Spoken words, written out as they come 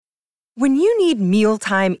When you need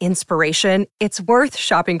mealtime inspiration, it's worth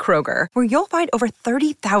shopping Kroger, where you'll find over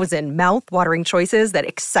 30,000 mouth-watering choices that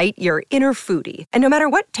excite your inner foodie. And no matter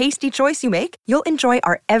what tasty choice you make, you'll enjoy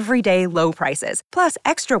our everyday low prices, plus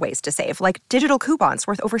extra ways to save, like digital coupons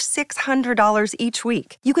worth over $600 each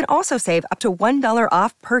week. You can also save up to $1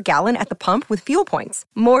 off per gallon at the pump with fuel points.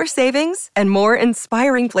 More savings and more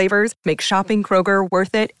inspiring flavors make shopping Kroger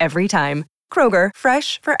worth it every time. Kroger,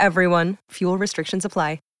 fresh for everyone. Fuel restrictions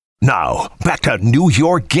apply. Now, back to New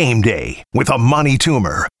York Game Day with Amani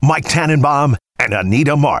Toomer, Mike Tannenbaum, and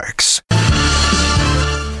Anita Marks.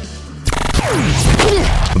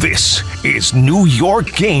 This is New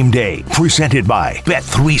York Game Day, presented by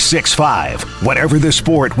Bet365. Whatever the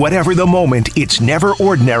sport, whatever the moment, it's never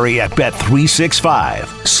ordinary at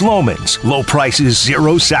Bet365. Sloman's, low prices,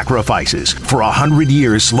 zero sacrifices. For 100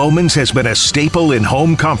 years, Sloman's has been a staple in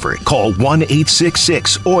home comfort. Call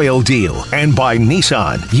 1-866-OIL-DEAL. And by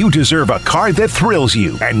Nissan, you deserve a car that thrills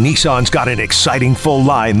you. And Nissan's got an exciting full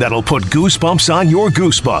line that'll put goosebumps on your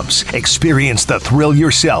goosebumps. Experience the thrill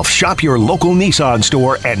yourself. Shop your local Nissan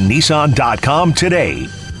store at Nissan.com today.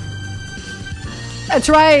 That's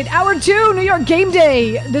right. Hour 2, New York Game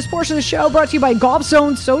Day. This portion of the show brought to you by Golf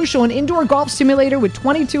Zone Social, an indoor golf simulator with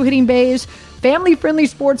 22 hitting bays, family-friendly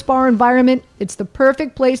sports bar environment. It's the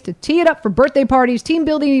perfect place to tee it up for birthday parties, team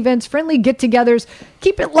building events, friendly get-togethers.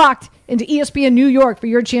 Keep it locked into ESPN New York for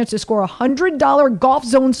your chance to score a $100 Golf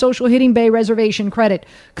Zone Social hitting bay reservation credit.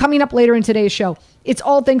 Coming up later in today's show. It's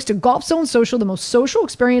all thanks to Golf Zone Social, the most social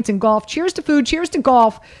experience in golf. Cheers to food, cheers to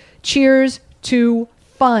golf, cheers to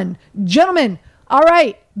fun. Gentlemen, all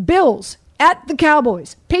right, Bills at the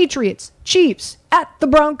Cowboys, Patriots, Chiefs at the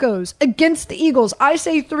Broncos, against the Eagles. I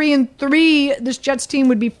say 3-3. This Jets team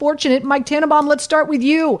would be fortunate. Mike Tannenbaum, let's start with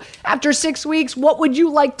you. After 6 weeks, what would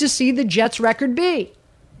you like to see the Jets record be?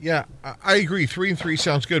 Yeah, I agree. 3-3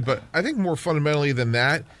 sounds good, but I think more fundamentally than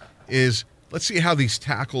that is let's see how these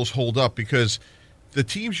tackles hold up, because the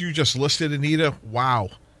teams you just listed, Anita, wow,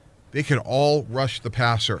 they can all rush the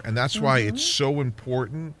passer, and that's why it's so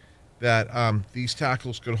important that these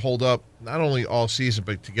tackles could hold up not only all season,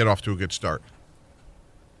 but to get off to a good start.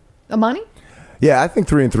 Amani? Yeah, I think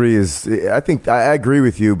 3-3 is. I agree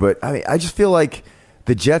with you, but I just feel like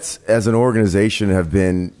the Jets as an organization have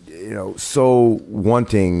been, so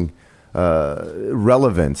wanting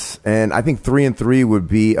relevance, and I think 3-3 would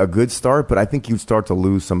be a good start, but I think you'd start to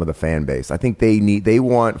lose some of the fan base. I think they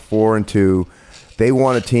want 4-2. They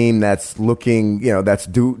want a team that's looking, that's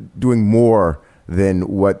doing more than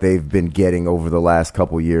what they've been getting over the last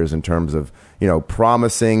couple years in terms of,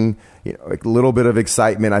 promising, a little bit of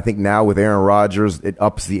excitement. I think now with Aaron Rodgers, it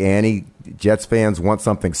ups the ante. Jets fans want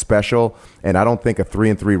something special, and I don't think a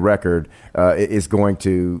 3-3 record is going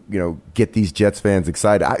to, get these Jets fans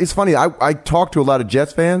excited. It's funny. I talk to a lot of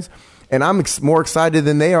Jets fans, and I'm more excited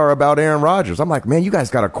than they are about Aaron Rodgers. I'm like, man, you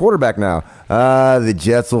guys got a quarterback now. The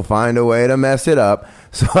Jets will find a way to mess it up.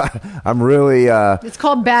 So I'm really it's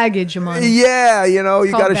called baggage, Amani. Yeah, you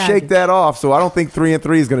got to shake that off. So I don't think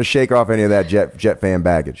 3-3 is going to shake off any of that Jet fan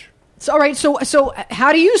baggage. So, all right. So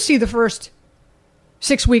how do you see the first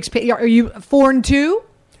 6 weeks? Are you 4-2?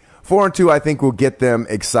 4-2, I think, will get them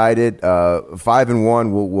excited.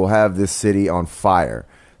 5-1 will have this city on fire.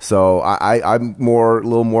 So I'm a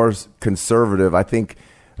little more conservative. I think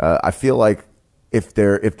I feel like if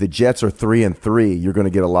the Jets are 3-3, you're going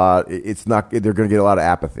to get a lot. They're going to get a lot of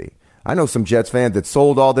apathy. I know some Jets fans that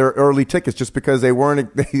sold all their early tickets just because they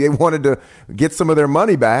wanted to get some of their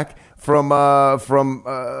money back from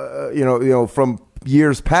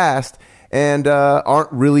years past, and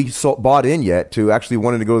aren't really bought in yet to actually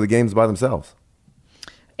wanting to go to the games by themselves.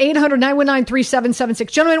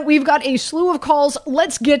 800-919-3776. Gentlemen, we've got a slew of calls.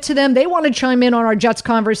 Let's get to them. They want to chime in on our Jets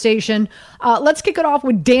conversation. Let's kick it off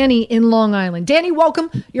with Danny in Long Island. Danny, welcome.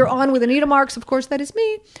 You're on with Anita Marks. Of course, that is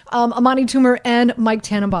me, Amani Toomer, and Mike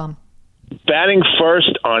Tannenbaum. Batting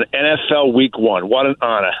first on NFL Week 1. What an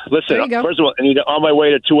honor. Listen, first of all, Anita, on my way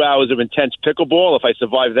to 2 hours of intense pickleball. If I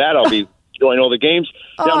survive that, I'll be enjoying all the games.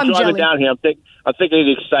 Now, I'm driving down here. I'm thinking of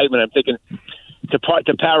the excitement. I'm thinking, to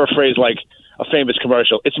paraphrase like a famous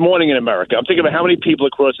commercial, it's morning in America. I'm thinking about how many people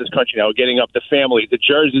across this country now are getting up, the family, the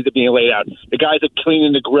jerseys are being laid out, the guys are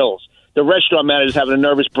cleaning the grills, the restaurant manager's having a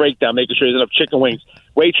nervous breakdown, making sure there's enough chicken wings.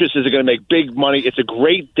 Waitresses are going to make big money. It's a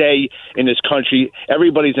great day in this country.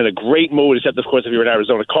 Everybody's in a great mood, except, of course, if you're an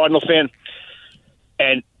Arizona Cardinal fan.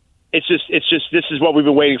 And it's just this is what we've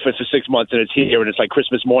been waiting for 6 months, and it's here, and it's like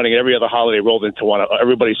Christmas morning, and every other holiday rolled into one.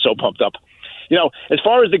 Everybody's so pumped up. As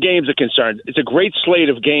far as the games are concerned, it's a great slate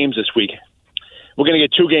of games this week. We're going to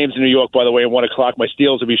get 2 games in New York, by the way, at 1 o'clock. My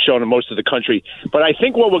Steelers will be shown in most of the country. But I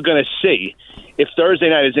think what we're going to see, if Thursday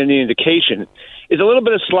night is any indication, is a little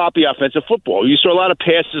bit of sloppy offensive football. You saw a lot of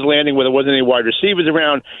passes landing where there wasn't any wide receivers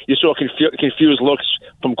around. You saw confused looks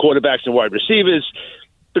from quarterbacks and wide receivers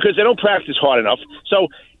because they don't practice hard enough. So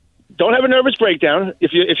don't have a nervous breakdown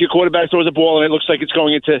if your quarterback throws a ball and it looks like it's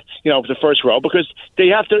going into the first row, because they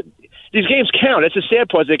have to. These games count. That's the sad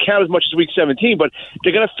part. They count as much as Week 17, but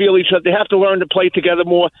they're going to feel each other. They have to learn to play together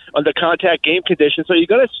more under contact game conditions. So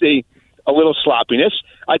you're going to see a little sloppiness.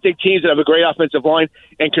 I think teams that have a great offensive line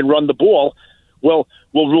and can run the ball will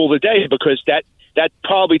rule the day, because that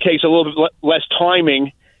probably takes a little bit less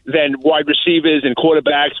timing than wide receivers and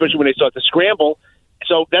quarterbacks, especially when they start to scramble.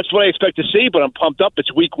 So that's what I expect to see, but I'm pumped up.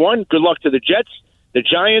 It's Week 1. Good luck to the Jets, the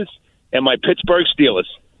Giants, and my Pittsburgh Steelers.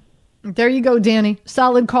 There you go, Danny.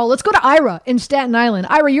 Solid call. Let's go to Ira in Staten Island.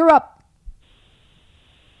 Ira, you're up.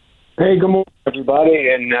 Hey, good morning, everybody,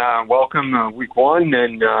 and welcome Week 1.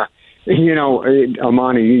 And,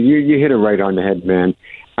 Armani, you hit it right on the head, man.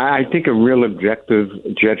 I think a real objective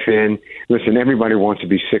Jet fan, listen, everybody wants to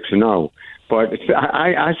be 6-0, but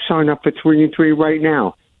I sign up for 3-3 right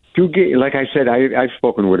now. Like I said, I've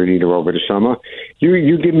spoken with Anita over the summer.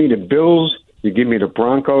 You give me the Bills, you give me the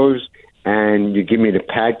Broncos, and you give me the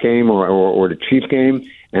Pat game or the Chief game,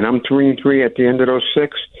 and I'm 3-3 at the end of those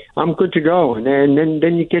 6, I'm good to go. And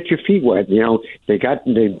then you get your feet wet. They get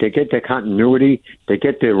their continuity. They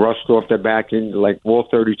get their rust off their back in like all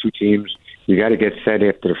 32 teams. You got to get set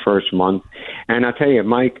after the first month. And I'll tell you,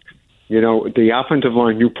 Mike, the offensive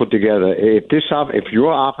line you put together, if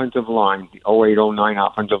your offensive line, the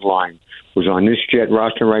 08-09 offensive line, was on this Jet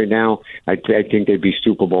roster right now, I think they'd be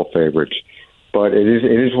Super Bowl favorites. But it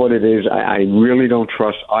is what it is. I really don't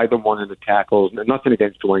trust either one of the tackles. Nothing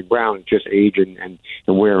against Dwayne Brown, just age and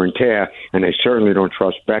wear and tear. And I certainly don't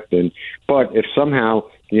trust Becton. But if somehow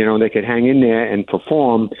they could hang in there and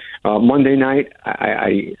perform, Monday night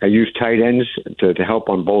I use tight ends to help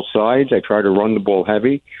on both sides. I try to run the ball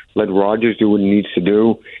heavy, let Rodgers do what he needs to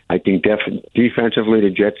do. I think defensively the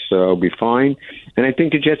Jets will be fine, and I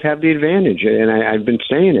think the Jets have the advantage. And I've been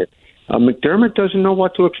saying it. McDermott doesn't know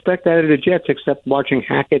what to expect out of the Jets except watching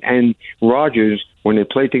Hackett and Rodgers when they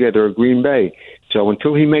play together at Green Bay. So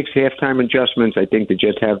until he makes halftime adjustments, I think the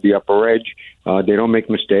Jets have the upper edge. They don't make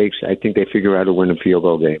mistakes. I think they figure out how to win a field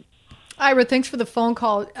goal game. Ira, thanks for the phone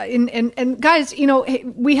call. And guys,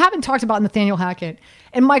 we haven't talked about Nathaniel Hackett.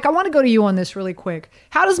 And Mike, I want to go to you on this really quick.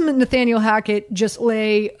 How does Nathaniel Hackett just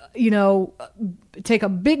take a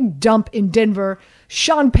big dump in Denver?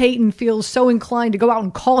 Sean Payton feels so inclined to go out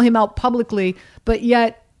and call him out publicly, but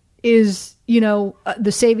yet is,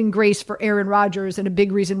 the saving grace for Aaron Rodgers and a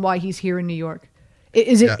big reason why he's here in New York.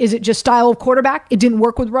 Is it just style of quarterback? It didn't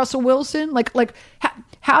work with Russell Wilson.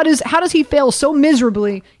 How does he fail so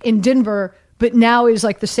miserably in Denver, but now is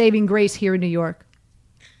like the saving grace here in New York?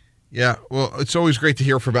 Yeah, well, it's always great to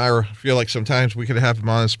hear from Ira. I feel like sometimes we could have him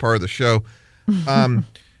on as part of the show.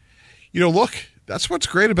 Look, that's what's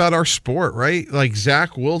great about our sport, right? Like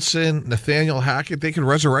Zach Wilson, Nathaniel Hackett, they can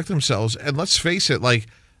resurrect themselves. And let's face it,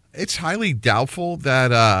 it's highly doubtful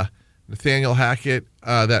that Nathaniel Hackett,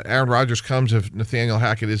 that Aaron Rodgers comes if Nathaniel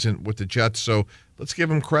Hackett isn't with the Jets. So let's give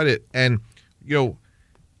him credit. And,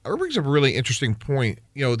 Ira brings up a really interesting point.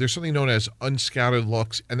 There's something known as unscouted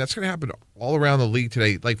looks, and that's going to happen all around the league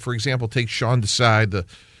today. Like, for example, take Sean Desai, the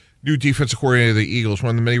new defensive coordinator of the Eagles, one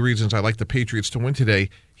of the many reasons I like the Patriots to win today.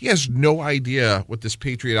 He has no idea what this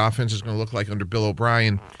Patriot offense is going to look like under Bill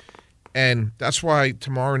O'Brien. And that's why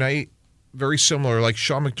tomorrow night, very similar, like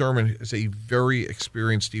Sean McDermott is a very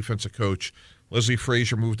experienced defensive coach. Leslie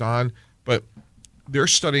Frazier moved on, but they're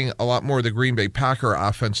studying a lot more of the Green Bay Packer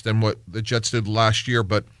offense than what the Jets did last year,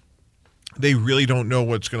 but they really don't know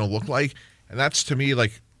what it's going to look like. And that's, to me,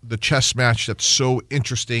 like the chess match that's so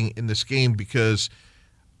interesting in this game, because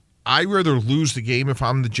I'd rather lose the game if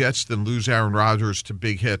I'm the Jets than lose Aaron Rodgers to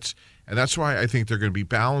big hits. And that's why I think they're going to be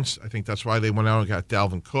balanced. I think that's why they went out and got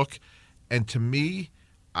Dalvin Cook. And to me,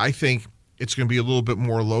 I think it's going to be a little bit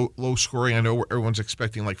more low scoring. I know everyone's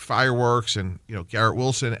expecting like fireworks and Garrett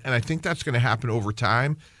Wilson, and I think that's going to happen over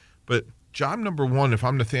time. But job number one, if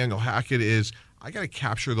I'm Nathaniel Hackett, is I got to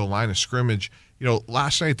capture the line of scrimmage.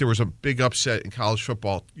 Last night there was a big upset in college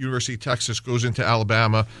football. University of Texas goes into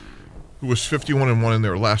Alabama, who was 51-1 in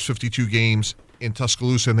their last 52 games in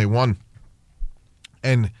Tuscaloosa, and they won.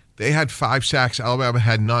 And they had 5 sacks. Alabama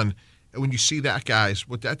had none. And when you see that, guys,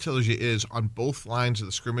 what that tells you is on both lines of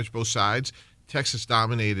the scrimmage, both sides, Texas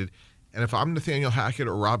dominated. And if I'm Nathaniel Hackett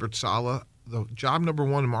or Robert Saleh, the job number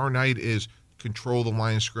one tomorrow night is control the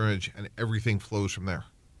line of scrimmage, and everything flows from there.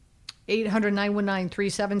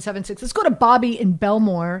 800-919-3776. Let's go to Bobby in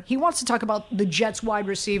Belmore. He wants to talk about the Jets wide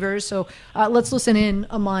receivers. So let's listen in,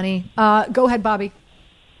 Amani. Go ahead, Bobby.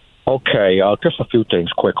 Okay, just a few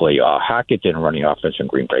things quickly. Hackett didn't run the offense in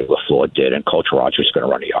Green Bay. LaFleur did, and Coach Rogers is going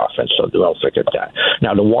to run the offense, so don't forget that.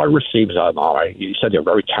 Now, the wide receivers, you said they're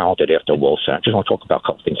very talented after Wilson. I just want to talk about a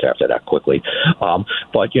couple things after that quickly.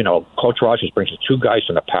 But, Coach Rogers brings the two guys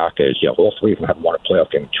in the package. All three of them haven't won a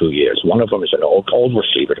playoff game in 2 years. One of them is an old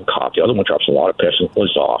receiver in Cobb. The other one drops a lot of passes,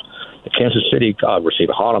 Lazar. The Kansas City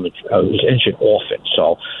receiver, Harlem, was injured often.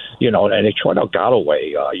 So, and they tried out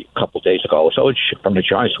Galloway a couple of days ago. So from the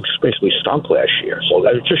Giants, who basically stunk last year. So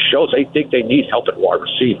it just shows they think they need help at wide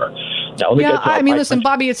receiver. Now, listen,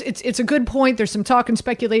 Bobby, it's a good point. There's some talk and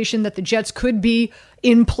speculation that the Jets could be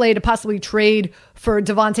in play to possibly trade for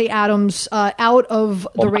Devontae Adams out of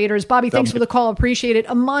the Raiders. Bobby, thanks for the call. Appreciate it.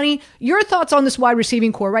 Amani, your thoughts on this wide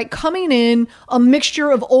receiving core, right? Coming in, a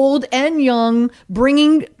mixture of old and young,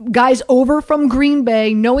 bringing guys over from Green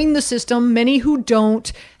Bay, knowing the system, many who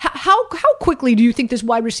don't. How quickly do you think this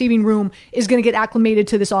wide receiving room is going to get acclimated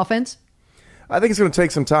to this offense? I think it's going to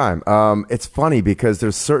take some time. It's funny because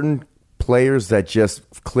there's certain players that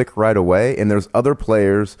just click right away, and there's other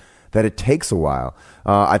players that it takes a while.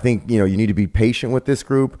 I think, you need to be patient with this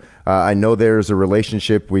group. I know there's a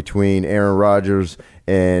relationship between Aaron Rodgers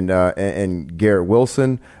and Garrett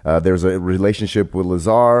Wilson. There's a relationship with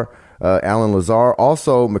Alan Lazar.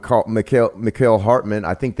 Also, Mikael Hartman.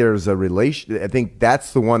 I think there's a relation. I think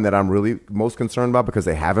that's the one that I'm really most concerned about because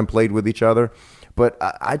they haven't played with each other. But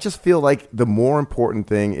I just feel like the more important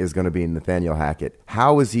thing is going to be Nathaniel Hackett.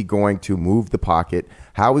 How is he going to move the pocket?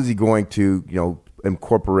 How is he going to,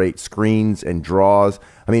 incorporate screens and draws?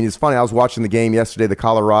 I mean, it's funny. I was watching the game yesterday, the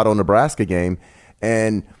Colorado-Nebraska game,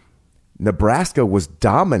 and Nebraska was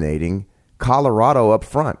dominating Colorado up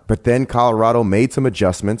front. But then Colorado made some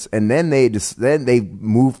adjustments, and then they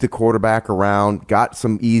moved the quarterback around, got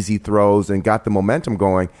some easy throws, and got the momentum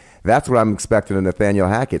going. That's what I'm expecting of Nathaniel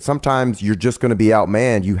Hackett. Sometimes you're just going to be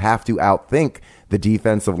outmanned. You have to outthink the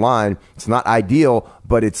defensive line. It's not ideal,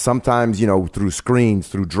 but it's sometimes, through screens,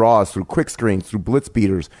 through draws, through quick screens, through blitz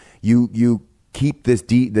beaters, you keep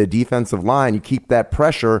the defensive line, you keep that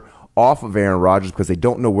pressure off of Aaron Rodgers because they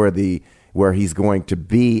don't know where he's going to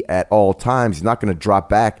be at all times. He's not going to drop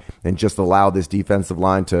back and just allow this defensive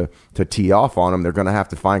line to tee off on him. They're going to have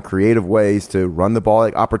to find creative ways to run the ball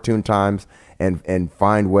at opportune times and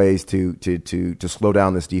find ways to slow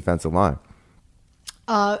down this defensive line.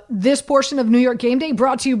 This portion of New York Game Day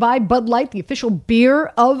brought to you by Bud Light, the official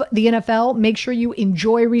beer of the NFL. Make sure you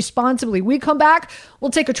enjoy responsibly. We come back,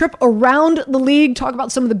 we'll take a trip around the league, talk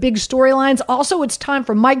about some of the big storylines. Also, it's time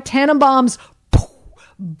for Mike Tannenbaum's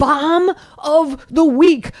Bomb of the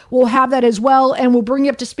Week. We'll have that as well, and we'll bring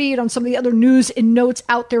you up to speed on some of the other news and notes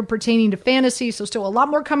out there pertaining to fantasy. So still a lot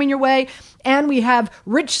more coming your way. And we have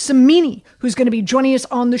Rich Cimini, who's going to be joining us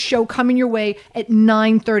on the show, coming your way at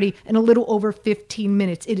 9:30 in a little over 15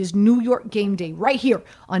 minutes. It is New York Game Day right here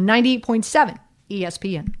on 98.7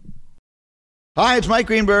 ESPN. Hi, it's Mike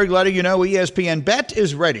Greenberg letting you know ESPN Bet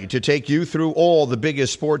is ready to take you through all the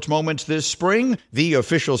biggest sports moments this spring. The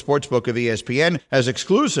official sportsbook of ESPN has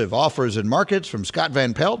exclusive offers and markets from Scott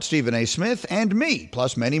Van Pelt, Stephen A. Smith, and me,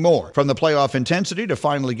 plus many more. From the playoff intensity to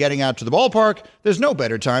finally getting out to the ballpark, there's no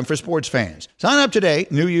better time for sports fans. Sign up today.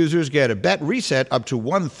 New users get a bet reset up to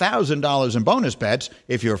 $1,000 in bonus bets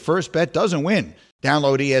if your first bet doesn't win.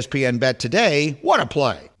 Download ESPN Bet today. What a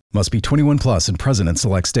play. Must be 21 plus and present in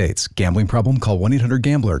select states. Gambling problem? Call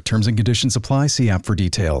 1-800-GAMBLER. Terms and conditions apply. See app for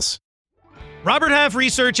details. Robert Half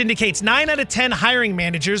research indicates 9 out of 10 hiring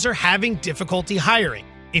managers are having difficulty hiring.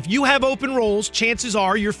 If you have open roles, chances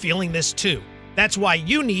are you're feeling this too. That's why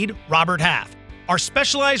you need Robert Half. Our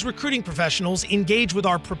specialized recruiting professionals engage with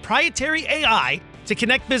our proprietary AI to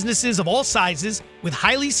connect businesses of all sizes with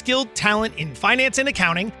highly skilled talent in finance and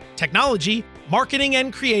accounting, technology, marketing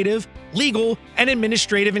and creative, legal, and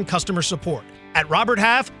administrative and customer support. At Robert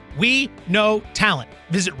Half, we know talent.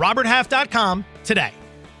 Visit roberthalf.com today.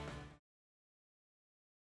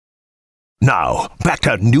 Now, back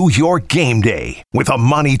to New York Game Day with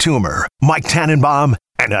Amani Toomer, Mike Tannenbaum,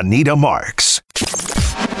 and Anita Marks.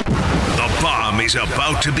 The bomb is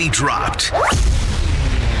about to be dropped.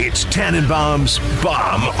 It's Tannenbaum's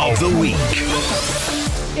Bomb of the Week.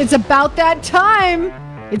 It's about that time.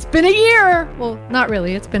 It's been a year. Well, not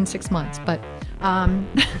really. It's been 6 months, but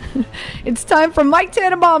it's time for Mike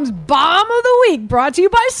Tannenbaum's Bomb of the Week, brought to you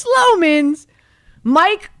by Slomin's.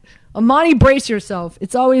 Mike, Amani, brace yourself.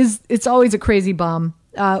 It's always a crazy bomb.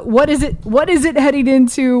 What is it? What is it heading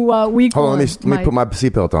into week one? Hold on, let me put my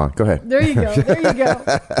seatbelt on. Go ahead. There you go.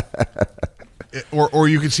 Or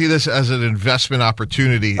you can see this as an investment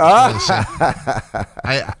opportunity.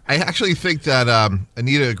 I actually think that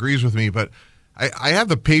Anita agrees with me, but I have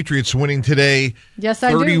the Patriots winning today. Yes,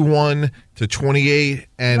 I 31-28.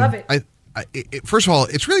 And love it. First of all,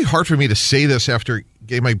 it's really hard for me to say this after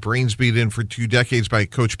getting my brains beat in for 2 decades by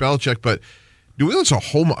Coach Belichick, but New England's a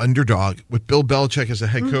home underdog with Bill Belichick as the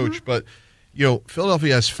head coach. But,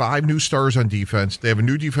 Philadelphia has 5 new stars on defense. They have a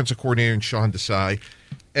new defensive coordinator in Sean Desai.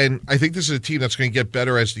 And I think this is a team that's going to get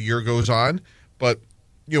better as the year goes on. But,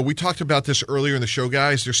 we talked about this earlier in the show,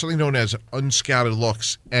 guys. There's something known as unscouted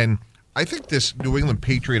looks. And I think this New England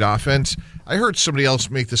Patriot offense, I heard somebody else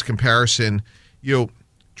make this comparison.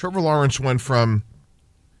 Trevor Lawrence went from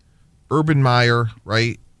Urban Meyer,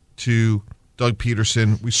 right, to Doug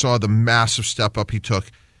Peterson. We saw the massive step up he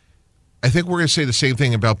took. I think we're going to say the same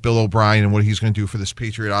thing about Bill O'Brien and what he's going to do for this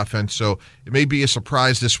Patriot offense. So it may be a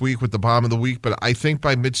surprise this week with the bomb of the week, but I think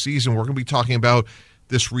by midseason we're going to be talking about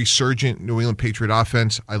this resurgent New England Patriot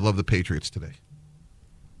offense. I love the Patriots today.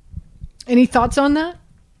 Any thoughts on that,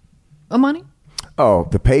 Amani? Oh,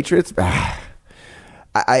 the Patriots?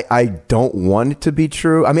 I don't want it to be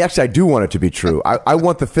true. I mean, actually, I do want it to be true. I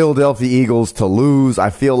want the Philadelphia Eagles to lose. I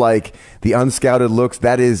feel like the unscouted looks,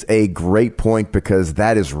 that is a great point because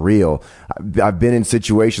that is real. I've been in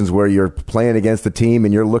situations where you're playing against a team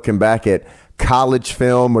and you're looking back at college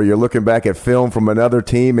film or you're looking back at film from another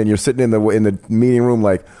team and you're sitting in the meeting room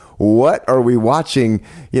like, what are we watching,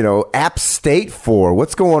 App State for?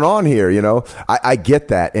 What's going on here? I get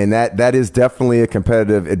that. And that is definitely a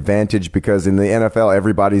competitive advantage because in the NFL,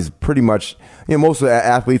 everybody's pretty much, most of the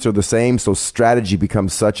athletes are the same. So strategy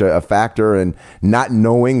becomes such a factor, and not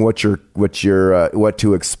knowing what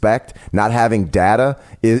to expect, not having data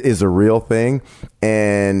is a real thing.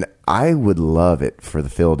 And I would love it for the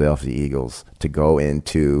Philadelphia Eagles to go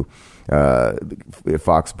into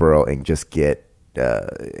Foxborough and just get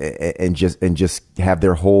and just have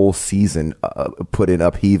their whole season put in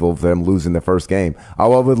upheaval of them losing the first game. I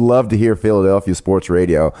would love to hear Philadelphia sports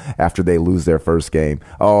radio after they lose their first game.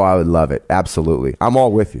 Oh, I would love it. Absolutely. I'm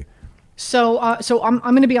all with you. So I'm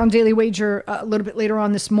going to be on Daily Wager a little bit later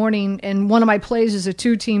on this morning, and one of my plays is a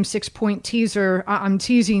 2-team 6-point teaser. I'm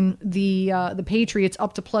teasing the Patriots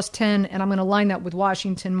up to +10, and I'm going to line that with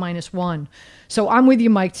Washington -1. So I'm with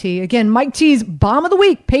you, Mike T. Again, Mike T's bomb of the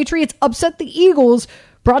week: Patriots upset the Eagles.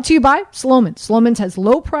 Brought to you by Slomin's. Slomin's has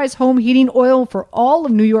low-price home heating oil for all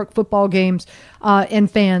of New York football games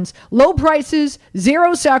and fans. Low prices,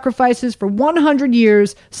 zero sacrifices for 100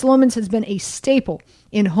 years. Slomin's has been a staple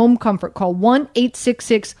in home comfort. Call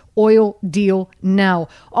 1-866-OIL-DEAL now.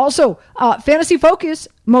 Also, Fantasy Focus,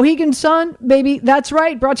 Mohegan Sun, baby, that's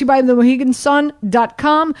right. Brought to you by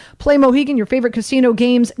themohegansun.com. Play Mohegan, your favorite casino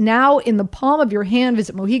games, now in the palm of your hand.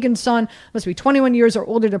 Visit Mohegan Sun. Must be 21 years or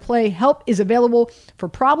older to play. Help is available for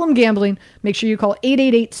problem gambling. Make sure you call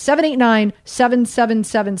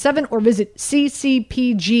 888-789-7777 or visit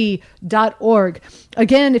ccpg.org.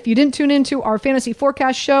 Again, if you didn't tune into our Fantasy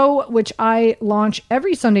Forecast show, which I launch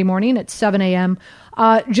every Sunday morning at 7 a.m.,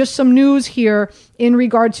 just some news here in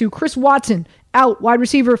regard to Chris Watson, out, wide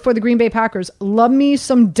receiver for the Green Bay Packers. Love me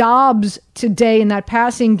some Dobbs today in that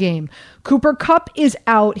passing game. Cooper Kupp is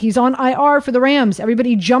out. He's on IR for the Rams.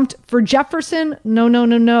 Everybody jumped for Jefferson.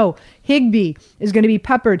 No. Higbee is going to be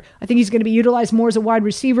peppered. I think he's going to be utilized more as a wide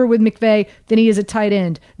receiver with McVay than he is a tight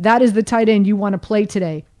end. That is the tight end you want to play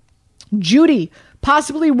today. Judy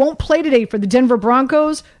possibly won't play today for the Denver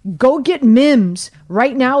Broncos. Go get Mims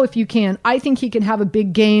right now if you can. I think he can have a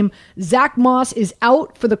big game. Zach Moss is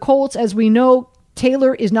out for the Colts. As we know,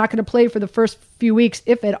 Taylor is not going to play for the first few weeks,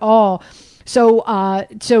 if at all. So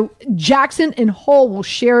Jackson and Hull will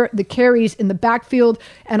share the carries in the backfield,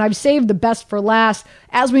 and I've saved the best for last.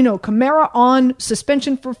 As we know, Kamara on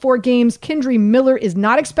suspension for 4 games. Kendry Miller is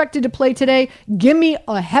not expected to play today. Give me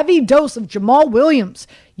a heavy dose of Jamal Williams.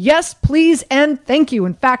 Yes, please, and thank you.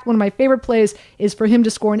 In fact, one of my favorite plays is for him to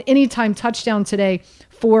score an anytime touchdown today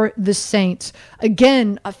for the Saints.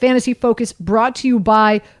 Again, a Fantasy Focus brought to you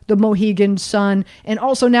by the Mohegan Sun. And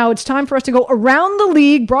also now it's time for us to go around the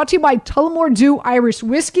league, brought to you by Tullamore Dew Irish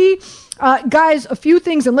Whiskey. Guys, a few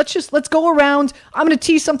things, and let's go around. I'm going to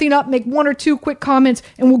tee something up, make 1 or 2 quick comments,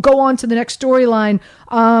 and we'll go on to the next storyline.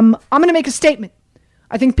 I'm going to make a statement.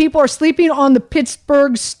 I think people are sleeping on the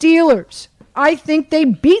Pittsburgh Steelers. I think they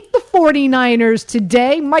beat the 49ers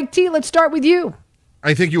today. Mike T, let's start with you.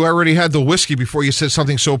 I think you already had the whiskey before you said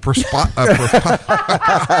something so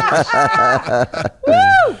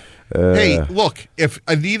Hey, look, if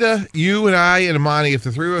Anita, you and I and Amani, if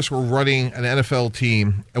the three of us were running an NFL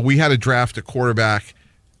team and we had to draft a quarterback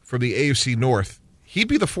from the AFC North, he'd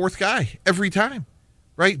be the 4th guy every time.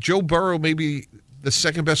 right? Joe Burrow may be the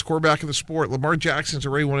second best quarterback in the sport. Lamar Jackson's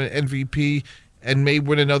already won an MVP and may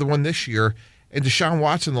win another one this year. And Deshaun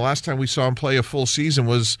Watson, the last time we saw him play a full season,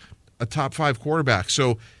 was a top 5 quarterback.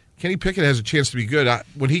 So Kenny Pickett has a chance to be good.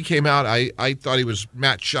 When he came out, I thought he was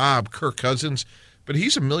Matt Schaub, Kirk Cousins, but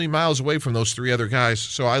he's a million miles away from those 3 other guys.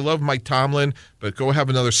 So I love Mike Tomlin, but go have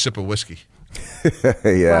another sip of whiskey.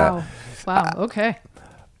 Yeah. Wow. Okay.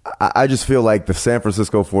 I just feel like the San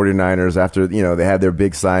Francisco 49ers, after they had their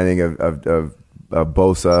big signing of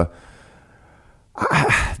Bosa,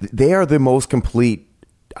 they are the most complete.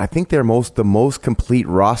 I think they're the most complete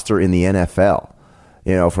roster in the NFL.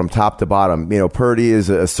 From top to bottom. Purdy is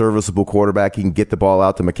a serviceable quarterback. He can get the ball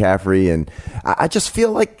out to McCaffrey, and I just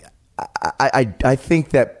feel like I think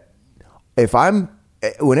that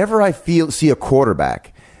whenever I see a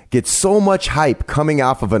quarterback get so much hype coming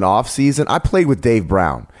off of an offseason, I played with Dave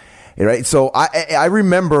Brown. Right, so I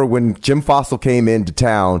remember when Jim Fossil came into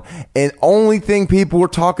town, and only thing people were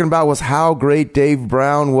talking about was how great Dave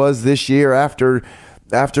Brown was this year after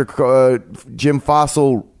Jim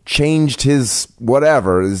Fossil changed his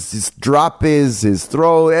whatever, his drop, his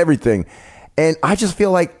throw, everything. And I just feel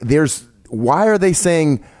like why are they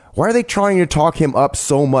trying to talk him up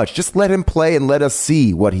so much? Just let him play and let us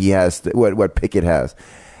see what he has, what Pickett has.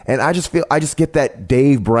 And I just get that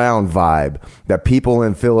Dave Brown vibe that people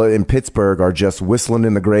in Pittsburgh are just whistling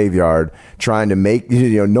in the graveyard, trying to make,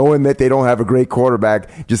 knowing that they don't have a great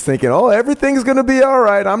quarterback, just thinking, oh, everything's going to be all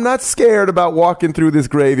right. I'm not scared about walking through this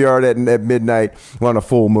graveyard at midnight on a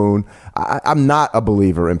full moon. I'm not a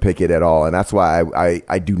believer in Pickett at all. And that's why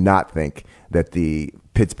I do not think that the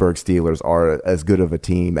Pittsburgh Steelers are as good of a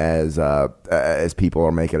team as people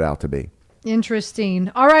are making it out to be. Interesting.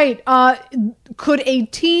 All right. Could a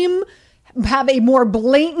team have a more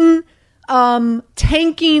blatant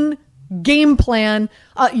tanking game plan?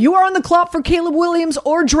 You are on the clock for Caleb Williams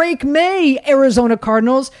or Drake May, Arizona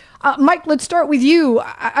Cardinals. Mike, let's start with you.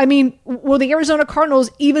 I mean, will the Arizona Cardinals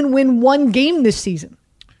even win one game this season?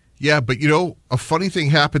 Yeah, but a funny thing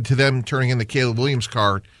happened to them turning in the Caleb Williams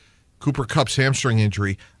card, Cooper Kupp's hamstring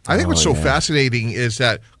injury. I think what's so fascinating is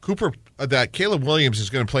that Caleb Williams is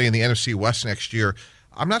going to play in the NFC West next year.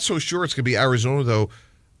 I'm not so sure it's going to be Arizona, though.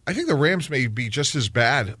 I think the Rams may be just as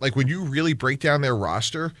bad. Like, when you really break down their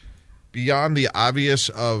roster, beyond the obvious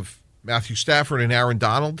of Matthew Stafford and Aaron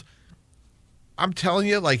Donald, I'm telling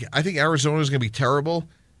you, I think Arizona is going to be terrible.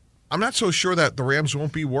 I'm not so sure that the Rams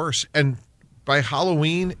won't be worse. And by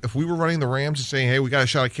Halloween, if we were running the Rams and saying, hey, we got a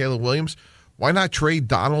shot at Caleb Williams, why not trade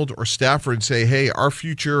Donald or Stafford and say, hey, our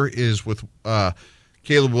future is with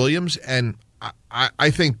Caleb Williams? And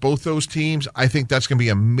I think both those teams, I think that's going to be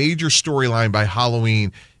a major storyline by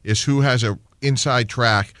Halloween, is who has an inside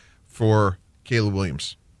track for Caleb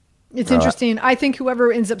Williams. It's interesting. I think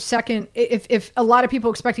whoever ends up second, if a lot of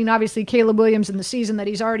people expecting, obviously, Caleb Williams in the season that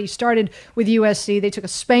he's already started with USC, they took a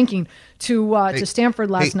spanking to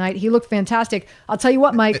Stanford last night. He looked fantastic. I'll tell you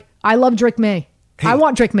what, Mike, I love Drake May. Hey. I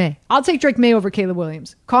want Drake May. I'll take Drake May over Caleb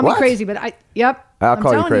Williams. Call me crazy, but I'll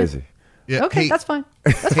call you crazy. Yeah. Okay, that's fine.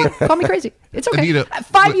 That's fine. Call me crazy. It's okay. Anita,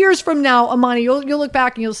 5 years from now, Amani, you'll look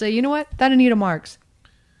back and you'll say, you know what? That Anita Marks.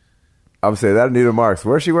 I'm saying that Anita Marks.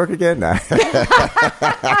 Where's she work again? Nah.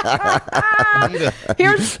 Anita,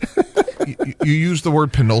 you use the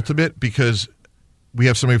word penultimate because we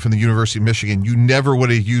have somebody from the University of Michigan. You never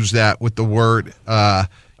would have used that with the word,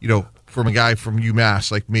 from a guy from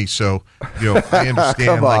UMass like me. So, I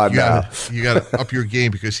understand. You got to up your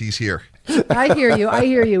game because he's here. I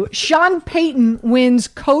hear you. Sean Payton wins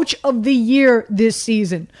Coach of the Year this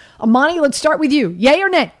season. Amani, let's start with you. Yay or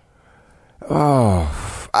nay?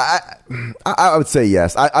 Oh, I would say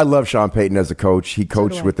yes. I love Sean Payton as a coach. He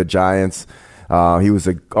coached with the Giants. He was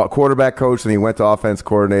a quarterback coach, and he went to offense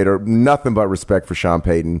coordinator. Nothing but respect for Sean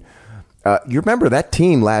Payton. You remember that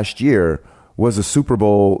team last year was a Super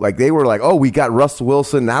Bowl. They were like, oh, we got Russell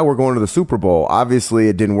Wilson. Now we're going to the Super Bowl. Obviously,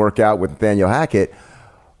 it didn't work out with Nathaniel Hackett.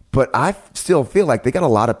 But I still feel like they got a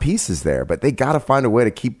lot of pieces there. But they got to find a way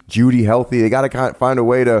to keep Judy healthy. They got to find a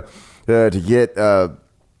way to get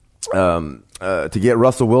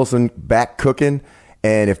Russell Wilson back cooking.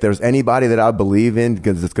 And if there's anybody that I believe in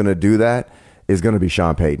because it's going to do that, is going to be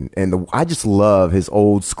Sean Payton. And I just love his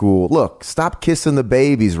old school. Look, stop kissing the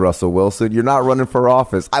babies, Russell Wilson. You're not running for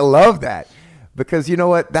office. I love that. Because you know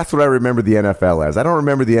what? That's what I remember the NFL as. I don't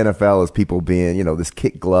remember the NFL as people being, this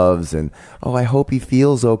kick gloves and, oh, I hope he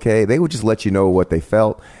feels okay. They would just let you know what they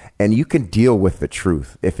felt. And you can deal with the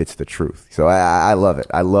truth if it's the truth. So I love it.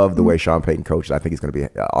 I love the way Sean Payton coaches. I think he's going to be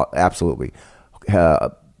absolutely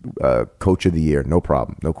coach of the year. No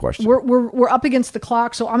problem. No question. We're up against the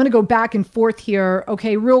clock, so I'm going to go back and forth here.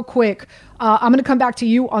 Okay, real quick. I'm going to come back to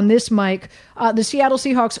you on this, Mike. The Seattle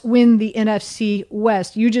Seahawks win the NFC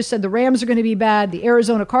West. You just said the Rams are going to be bad. The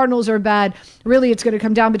Arizona Cardinals are bad. Really, it's going to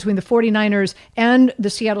come down between the 49ers and the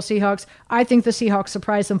Seattle Seahawks. I think the Seahawks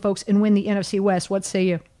surprise them, folks, and win the NFC West. What say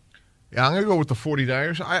you? Yeah, I'm going to go with the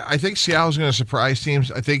 49ers. I think Seattle's going to surprise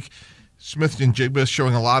teams. I think Smith and Jigba is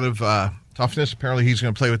showing a lot of toughness. Apparently, he's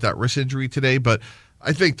going to play with that wrist injury today, but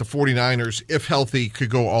I think the 49ers, if healthy, could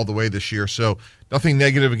go all the way this year. So nothing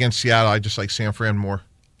negative against Seattle. I just like San Fran more.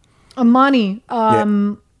 Amani,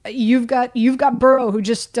 you've got Burrow, who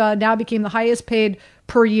just now became the highest paid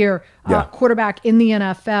per year quarterback in the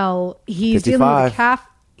NFL. He's 55. Dealing with a calf.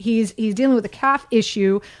 He's dealing with a calf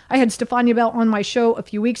issue. I had Stefania Bell on my show a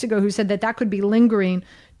few weeks ago who said that could be lingering.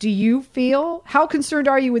 How concerned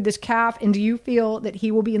are you with this calf, and do you feel that he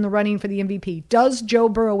will be in the running for the MVP? Does Joe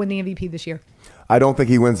Burrow win the MVP this year? I don't think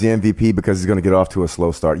he wins the MVP because he's going to get off to a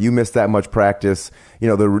slow start. You miss that much practice.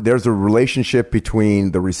 There's a relationship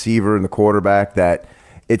between the receiver and the quarterback that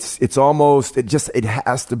it's almost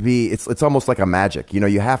like a magic.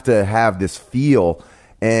 You have to have this feel.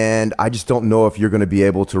 And I just don't know if you're going to be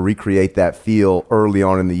able to recreate that feel early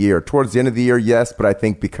on in the year. Towards the end of the year, yes, but I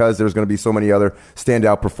think because there's going to be so many other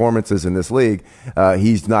standout performances in this league,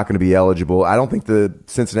 he's not going to be eligible. I don't think the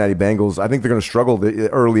Cincinnati Bengals, I think they're going to struggle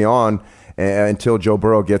early on until Joe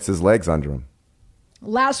Burrow gets his legs under him.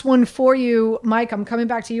 Last one for you, Mike. I'm coming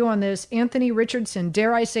back to you on this. Anthony Richardson,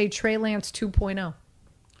 dare I say Trey Lance 2.0?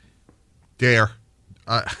 Dare.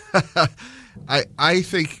 I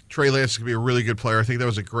think Trey Lance is going to be a really good player. I think that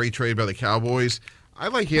was a great trade by the Cowboys. I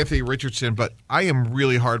like Anthony Richardson, but I am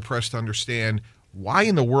really hard-pressed to understand why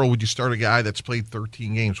in the world would you start a guy that's played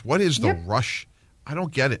 13 games? What is the rush? I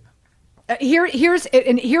don't get it.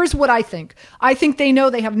 Here's what I think. I think they know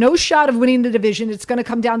they have no shot of winning the division. It's going to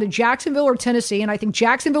come down to Jacksonville or Tennessee, and I think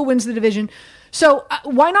Jacksonville wins the division. So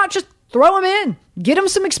why not just throw him in? Get him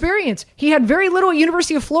some experience. He had very little at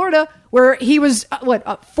University of Florida, where he was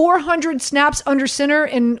 400 snaps under center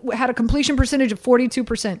and had a completion percentage of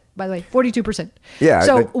 42%. By the way, 42%. Yeah.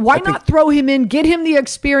 So why not throw him in, get him the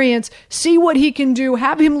experience, see what he can do,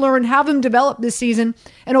 have him learn, have him develop this season.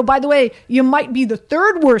 And oh, by the way, you might be the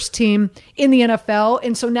third worst team in the NFL,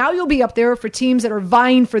 and so now you'll be up there for teams that are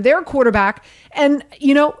vying for their quarterback. And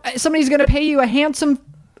somebody's going to pay you a handsome,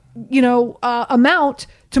 amount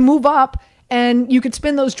to move up. And you could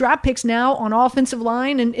spend those draft picks now on offensive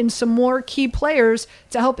line and some more key players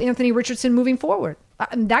to help Anthony Richardson moving forward.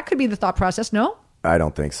 That could be the thought process, no? I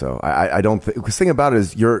don't think so. I don't think, because the thing about it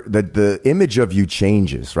is the image of you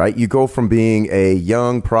changes, right? You go from being a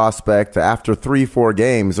young prospect to after 3-4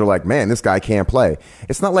 games, they're like, man, this guy can't play.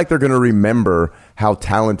 It's not like they're going to remember how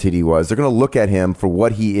talented he was. They're going to look at him for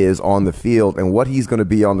what he is on the field, and what he's going to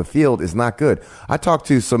be on the field is not good. I talked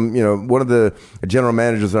to some, one of the general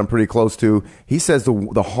managers that I'm pretty close to. He says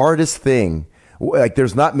the hardest thing, like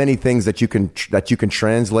there's not many things that you can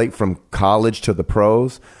translate from college to the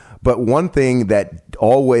pros. But one thing that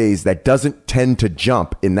doesn't tend to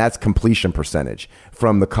jump, and that's completion percentage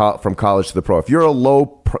from college to the pro. If you're a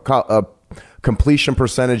low completion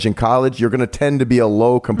percentage in college, you're going to tend to be a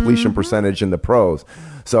low completion percentage in the pros.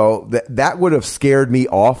 So that would have scared me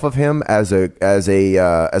off of him as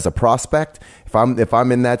a prospect. If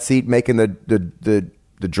I'm in that seat making the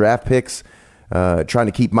draft picks, trying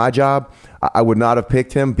to keep my job, I would not have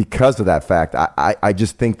picked him because of that fact. I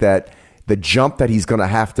just think that the jump that he's going to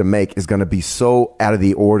have to make is going to be so out of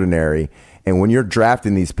the ordinary. And when you're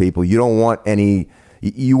drafting these people, you don't want any.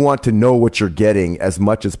 You want to know what you're getting as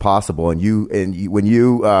much as possible. And when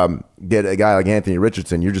you get a guy like Anthony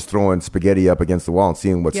Richardson, you're just throwing spaghetti up against the wall and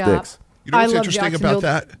seeing what sticks. You know what's interesting about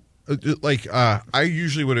that? I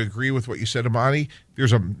usually would agree with what you said, Amani.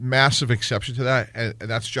 There's a massive exception to that, and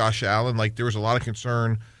that's Josh Allen. Like, there was a lot of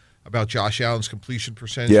concern about Josh Allen's completion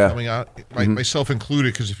percentage coming out, myself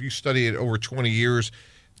included, because if you study it over 20 years,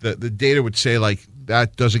 the data would say, like,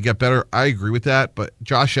 that doesn't get better. I agree with that, but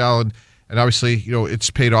Josh Allen, and obviously,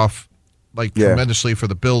 it's paid off, tremendously for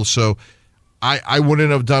the Bills, so I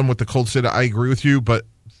wouldn't have done what the Colts did. I agree with you, but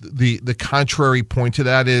the contrary point to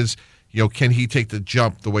that is, can he take the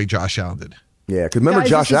jump the way Josh Allen did? Yeah, because remember, guys,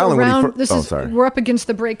 Josh Allen sorry. We're up against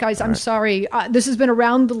the break, guys. I'm sorry. This has been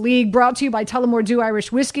Around the League, brought to you by Tullamore Dew Irish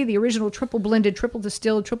Whiskey, the original triple blended, triple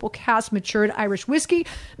distilled, triple cask matured Irish whiskey.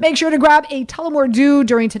 Make sure to grab a Tullamore Dew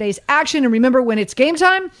during today's action. And remember, when it's game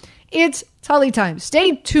time, it's Tully time.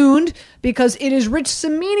 Stay tuned, because it is Rich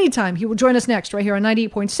Cimini time. He will join us next right here on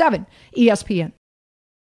 98.7 ESPN.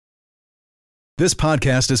 This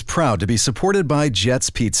podcast is proud to be supported by Jets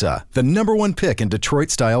Pizza, the #1 pick in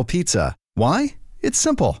Detroit-style pizza. Why? It's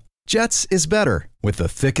simple. Jets is better. With the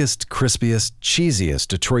thickest, crispiest, cheesiest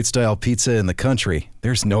Detroit-style pizza in the country,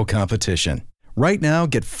 there's no competition. Right now,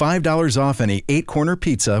 get $5 off any 8-corner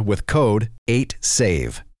pizza with code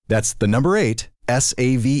 8SAVE. That's the number 8,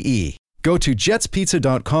 SAVE. Go to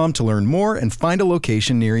jetspizza.com to learn more and find a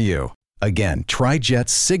location near you. Again, try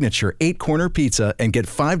Jet's signature 8-corner pizza and get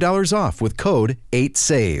 $5 off with code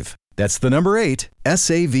 8SAVE. That's the number 8,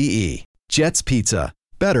 SAVE. Jet's Pizza.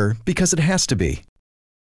 Better because it has to be.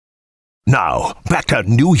 Now, back to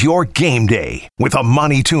New York Game Day with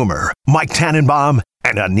Amani Toomer, Mike Tannenbaum,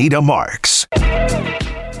 and Anita Marks.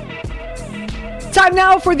 Time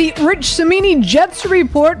now for the Rich Cimini Jets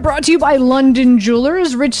Report, brought to you by London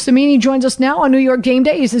Jewelers. Rich Cimini joins us now on New York Game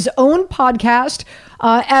Day. He's his own podcast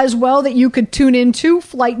as well that you could tune into,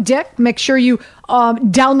 Flight Deck. Make sure you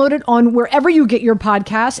download it on wherever you get your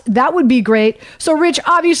podcasts. That would be great. So, Rich,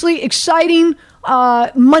 obviously exciting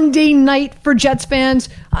Monday night for Jets fans,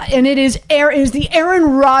 and it is the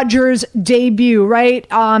Aaron Rodgers debut, right?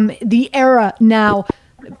 The era now,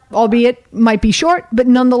 albeit might be short, but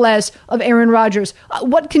nonetheless, of Aaron Rodgers.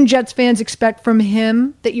 What can Jets fans expect from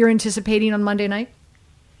him that you're anticipating on Monday night?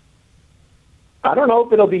 I don't know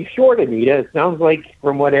if it'll be short, Anita. It sounds like,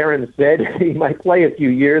 from what Aaron said, he might play a few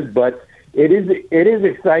years, but it is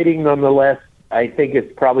exciting nonetheless. I think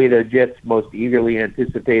it's probably the Jets' most eagerly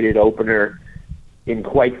anticipated opener in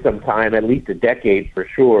quite some time, at least a decade for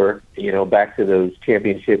sure, back to those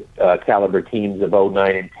championship caliber teams of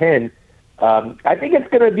 2009 and 10. I think it's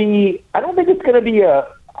going to be, I don't think it's going to be a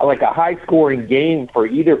high-scoring game for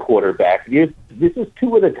either quarterback. This is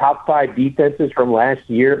two of the top 5 defenses from last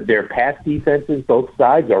year. Their pass defenses, both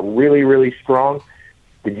sides, are really, really strong.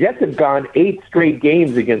 The Jets have gone 8 straight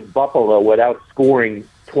games against Buffalo without scoring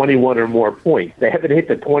 21 or more points. They haven't hit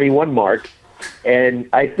the 21 mark, and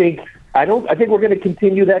I think we're going to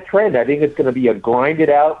continue that trend. I think it's going to be a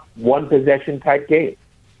grinded-out, one-possession type game.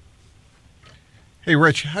 Hey,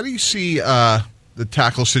 Rich, how do you see the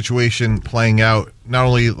tackle situation playing out, not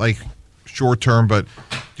only like short-term, but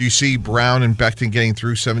do you see Brown and Becton getting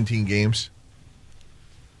through 17 games?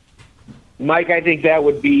 Mike, I think that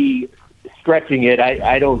would be stretching it.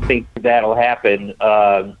 I don't think that'll happen.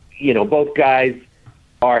 Both guys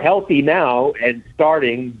are healthy now and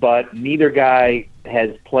starting, but neither guy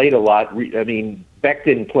has played a lot. I mean,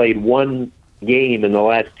 Becton played 1 game in the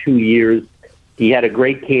last 2 years. He had a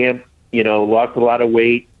great camp, lost a lot of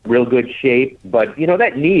weight, real good shape, but,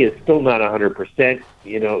 that knee is still not 100%.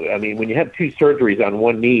 When you have 2 surgeries on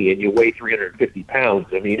one knee and you weigh 350 pounds,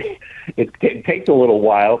 it takes a little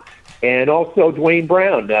while. And also Dwayne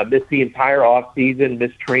Brown missed the entire offseason,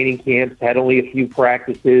 missed training camps, had only a few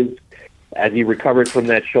practices as he recovered from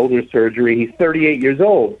that shoulder surgery. He's 38 years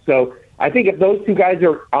old. So I think if those 2 guys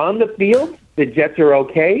are on the field, the Jets are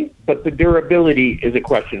okay, but the durability is a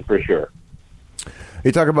question for sure.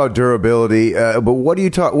 You talk about durability, but what do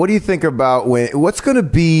you think about what's going to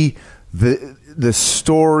be the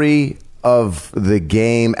story of the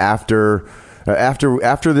game after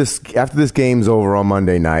this game's over on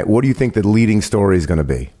Monday night? What do you think the leading story is going to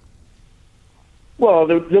be? Well,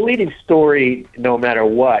 the leading story, no matter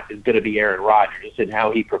what, is going to be Aaron Rodgers and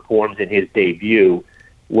how he performs in his debut.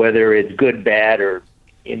 Whether it's good, bad, or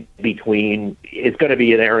in between, it's going to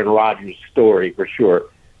be an Aaron Rodgers story for sure.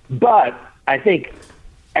 But I think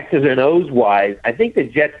X's and O's wise, I think the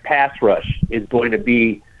Jets' pass rush is going to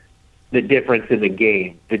be the difference in the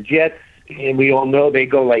game. The Jets, and we all know, they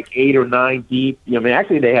go like 8 or 9 deep.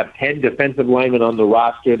 Actually, they have 10 defensive linemen on the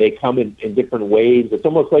roster. They come in different waves. It's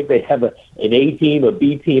almost like they have an A team, a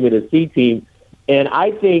B team, and a C team. And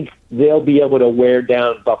I think they'll be able to wear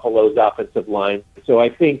down Buffalo's offensive line. So I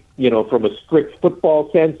think, from a strict football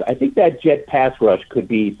sense, I think that Jet pass rush could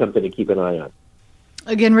be something to keep an eye on.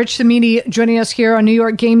 Again, Rich Cimini joining us here on New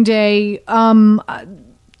York Game Day.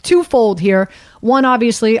 Twofold here. One,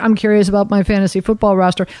 obviously, I'm curious about my fantasy football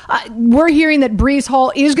roster. We're hearing that Breece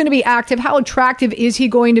Hall is going to be active. How attractive is he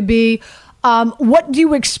going to be? What do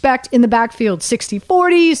you expect in the backfield?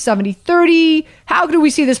 60-40, 70-30? How do we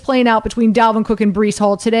see this playing out between Dalvin Cook and Breece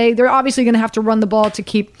Hall today? They're obviously going to have to run the ball to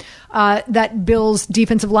keep that Bills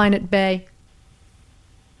defensive line at bay.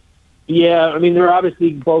 Yeah, they're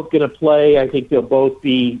obviously both going to play. I think they'll both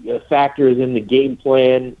be factors in the game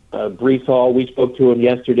plan. Breece Hall, we spoke to him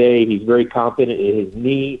yesterday. He's very confident in his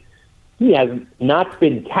knee. He has not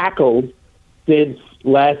been tackled since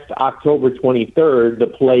last October 23rd, the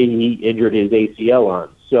play he injured his ACL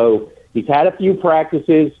on. So he's had a few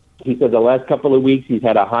practices. He said the last couple of weeks he's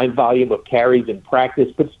had a high volume of carries in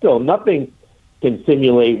practice, but still nothing can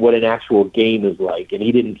simulate what an actual game is like, and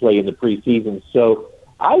he didn't play in the preseason. So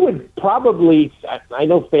I would probably, I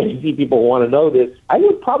know fantasy people want to know this, I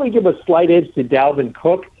would probably give a slight edge to Dalvin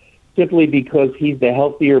Cook simply because he's the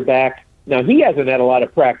healthier back. Now, he hasn't had a lot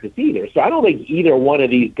of practice either, so I don't think either one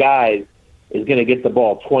of these guys is going to get the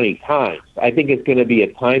ball 20 times. I think it's going to be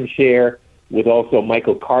a timeshare with also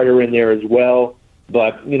Michael Carter in there as well.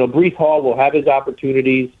 But, Breece Hall will have his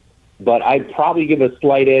opportunities, but I'd probably give a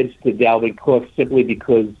slight edge to Dalvin Cook simply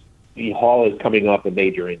because Hall is coming off a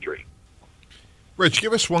major injury. Rich,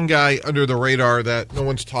 give us one guy under the radar that no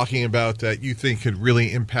one's talking about that you think could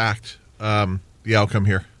really impact the outcome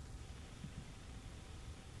here.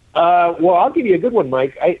 Well, I'll give you a good one,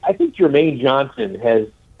 Mike. I think Jermaine Johnson has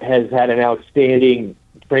had an outstanding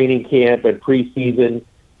training camp and preseason.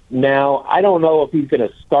 Now, I don't know if he's going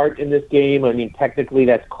to start in this game. I mean, technically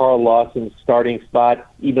that's Carl Lawson's starting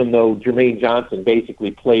spot, even though Jermaine Johnson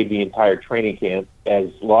basically played the entire training camp as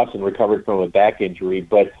Lawson recovered from a back injury.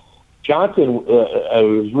 But Johnson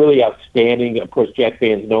was really outstanding. Of course, Jet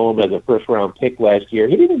fans know him as a first-round pick last year.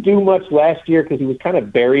 He didn't do much last year because he was kind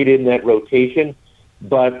of buried in that rotation,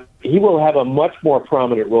 but he will have a much more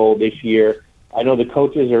prominent role this year. I know the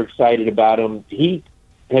coaches are excited about him. He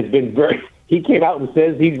has been he came out and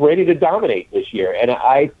says he's ready to dominate this year. And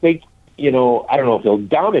I think, I don't know if he'll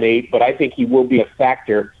dominate, but I think he will be a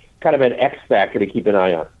factor, kind of an X factor to keep an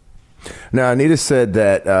eye on. Now, Anita said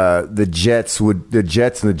that the Jets and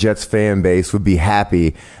the Jets fan base would be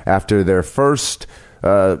happy after their first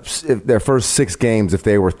 6 games if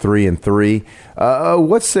they were 3-3.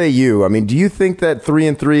 What say you? I mean, do you think that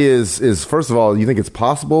 3-3 is first of all, you think it's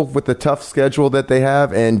possible with the tough schedule that they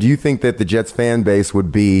have, and do you think that the Jets fan base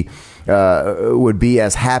would be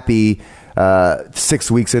as happy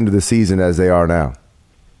 6 weeks into the season as they are now?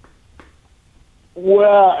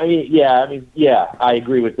 Well, yeah, I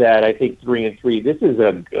agree with that. I think 3-3. This is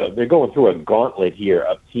they're going through a gauntlet here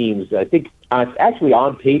of teams. I think actually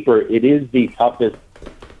on paper it is the toughest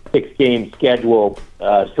 6-game schedule,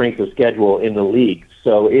 strength of schedule in the league.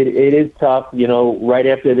 So it is tough. Right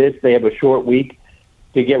after this, they have a short week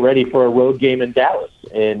to get ready for a road game in Dallas,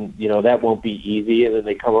 and that won't be easy. And then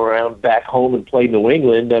they come around back home and play New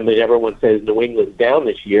England. I mean, everyone says New England's down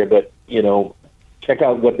this year, but check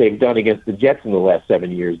out what they've done against the Jets in the last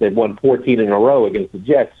 7 years. They've won 14 in a row against the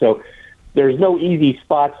Jets. So there's no easy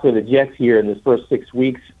spots for the Jets here in this first 6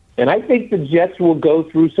 weeks. And I think the Jets will go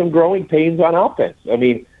through some growing pains on offense. I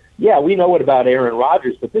mean, yeah, we know what about Aaron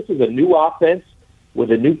Rodgers, but this is a new offense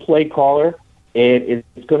with a new play caller, and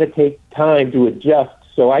it's going to take time to adjust.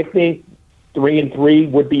 So I think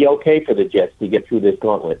 3-3 would be okay for the Jets to get through this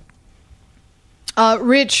gauntlet.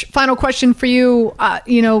 Rich, final question for you.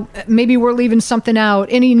 Maybe we're leaving something out.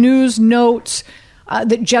 Any news, notes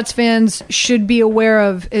that Jets fans should be aware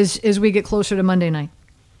of as we get closer to Monday night?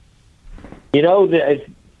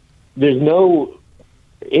 There's no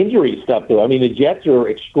injury stuff, though. I mean, the Jets are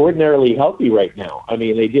extraordinarily healthy right now. I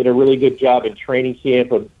mean, they did a really good job in training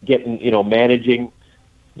camp of getting, managing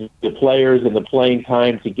the players and the playing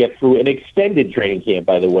time to get through an extended training camp,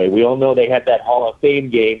 by the way. We all know they had that Hall of Fame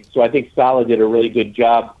game, so I think Saleh did a really good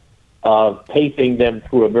job of pacing them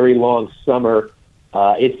through a very long summer.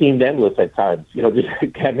 It seemed endless at times. Just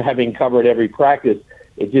having covered every practice,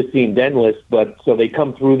 it just seemed endless. But so they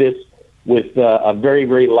come through this with a very,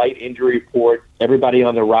 very light injury report. Everybody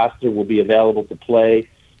on the roster will be available to play,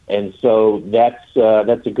 and so that's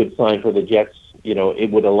a good sign for the Jets.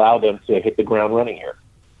 It would allow them to hit the ground running here.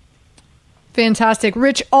 Fantastic.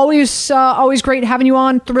 Rich, always great having you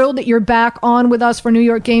on. Thrilled that you're back on with us for New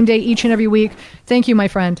York Game Day each and every week. Thank you, my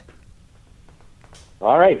friend.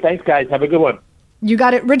 All right. Thanks, guys. Have a good one. You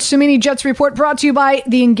got it. Rich Cimini, Jets Report, brought to you by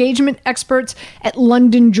the engagement experts at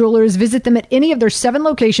London Jewelers. Visit them at any of their 7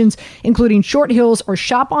 locations, including Short Hills, or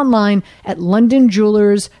shop online at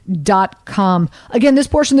londonjewelers.com. Again, this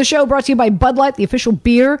portion of the show brought to you by Bud Light, the official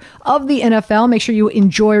beer of the NFL. Make sure you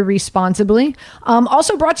enjoy responsibly.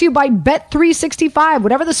 Also brought to you by Bet365.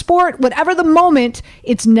 Whatever the sport, whatever the moment,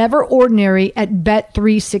 it's never ordinary at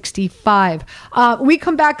Bet365. We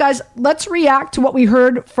come back, guys. Let's react to what we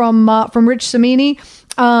heard from Rich Cimini.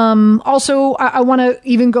 Also, I want to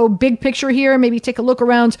even go big picture here, maybe take a look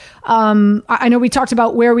around. I know we talked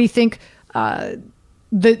about where we think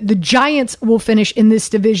the Giants will finish in this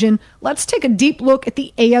division. Let's take a deep look at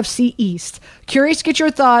the AFC East. Curious to get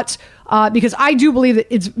your thoughts, because I do believe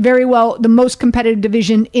that it's very well the most competitive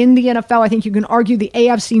division in the NFL. I think you can argue the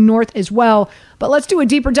AFC North as well. But let's do a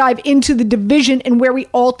deeper dive into the division and where we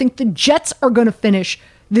all think the Jets are going to finish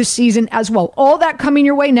this season as well. All that coming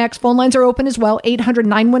your way next. Phone lines are open as well.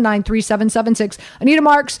 800-919-3776. Anita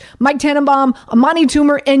Marks, Mike Tannenbaum, Amani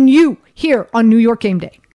Toomer, and you here on New York Game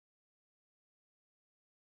Day.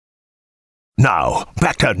 Now,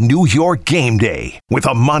 back to New York Game Day with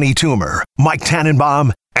Amani Toomer, Mike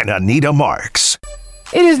Tannenbaum, and Anita Marks.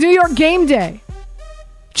 It is New York Game Day.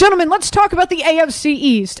 Gentlemen, let's talk about the AFC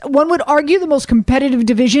East. One would argue the most competitive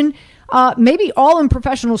division, maybe all in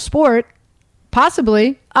professional sport,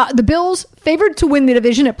 possibly. The Bills favored to win the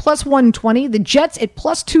division at plus 120, the Jets at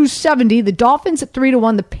plus 270, the Dolphins at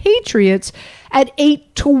 3-1, the Patriots at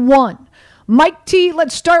 8-1. Mike T,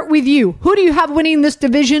 let's start with you. Who do you have winning this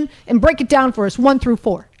division? And break it down for us, 1 through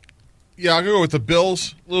 4. Yeah, I'll go with the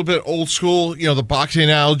Bills. A little bit old school. You know, the boxing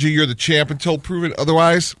analogy, you're the champ until proven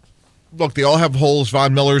otherwise. Look, they all have holes.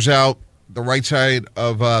 Von Miller's out. The right side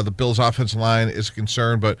of the Bills' offensive line is a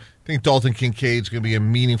concern, but I think Dalton Kincaid's going to be a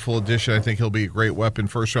meaningful addition. I think he'll be a great weapon.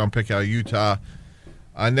 First-round pick out of Utah.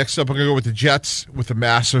 Next up, I'm going to go with the Jets with the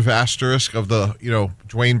massive asterisk of the,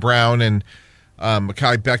 Dwayne Brown and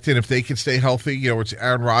Mekhi Becton. If they can stay healthy, it's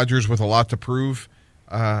Aaron Rodgers with a lot to prove.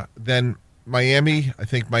 Then Miami, I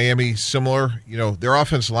think Miami similar. Their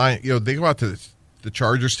offensive line, they go out to the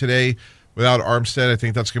Chargers today without Armstead. I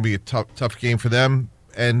think that's going to be a tough game for them.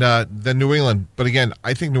 And then New England. But again,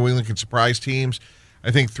 I think New England can surprise teams. I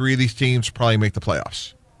think 3 of these teams probably make the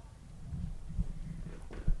playoffs.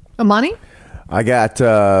 Amani? I got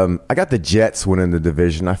the Jets winning the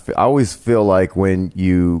division. I always feel like when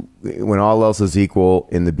all else is equal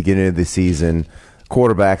in the beginning of the season,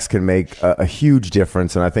 quarterbacks can make a huge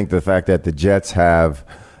difference. And I think the fact that the Jets have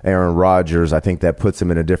Aaron Rodgers, I think that puts him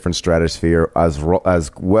in a different stratosphere, as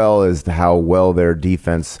well as how well their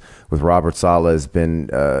defense with Robert Saleh has been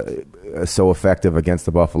so effective against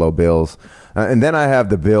the Buffalo Bills. And then I have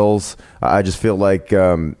the Bills. I just feel like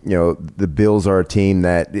the Bills are a team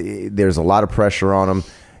that there's a lot of pressure on them.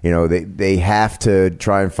 They have to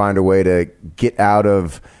try and find a way to get out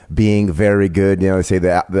of being very good. They say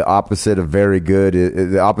the opposite of very good,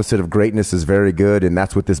 the opposite of greatness is very good, and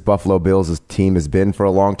that's what this Buffalo Bills team has been for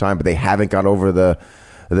a long time. But they haven't got over the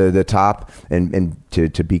top and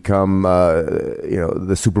to become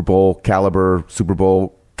the Super Bowl caliber, Super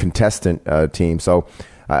Bowl contestant team. So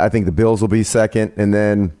I think the Bills will be second, and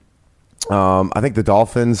then I think the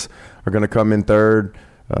Dolphins are going to come in third.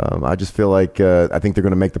 I just feel like I think they're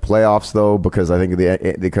going to make the playoffs though, because I think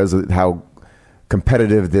because of how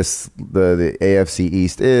competitive the AFC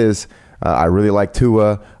East is. I really like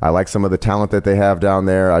Tua. I like some of the talent that they have down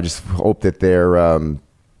there. I just hope that they're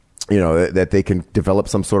that they can develop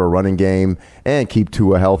some sort of running game and keep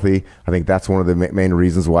Tua healthy. I think that's one of the main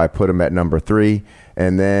reasons why I put him at number 3.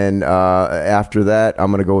 And then after that,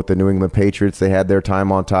 I'm going to go with the New England Patriots. They had their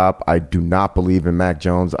time on top. I do not believe in Mac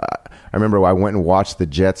Jones. I remember I went and watched the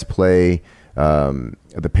Jets play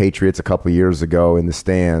the Patriots a couple of years ago in the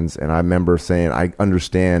stands, and I remember saying I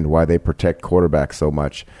understand why they protect quarterbacks so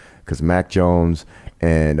much, because Mac Jones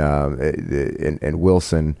and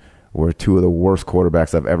Wilson were 2 of the worst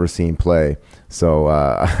quarterbacks I've ever seen play. So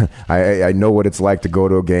I know what it's like to go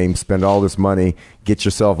to a game, spend all this money, get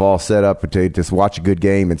yourself all set up to just watch a good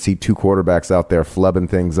game and see 2 quarterbacks out there flubbing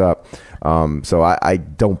things up. So I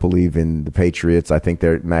don't believe in the Patriots. I think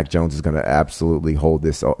Mac Jones is going to absolutely hold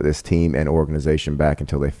this team and organization back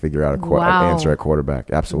until they figure out an answer at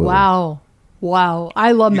quarterback. Absolutely. Wow.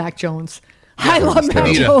 I love Mac Jones. I love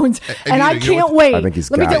Mac Jones, and I can't wait. I think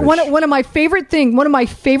he's Let me tell you, one of my favorite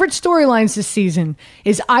storylines this season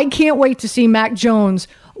is I can't wait to see Mac Jones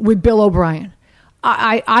with Bill O'Brien.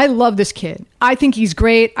 I love this kid. I think he's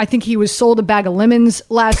great. I think he was sold a bag of lemons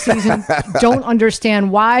last season. Don't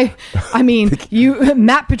understand why. I mean,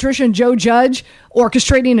 Matt Patricia and Joe Judge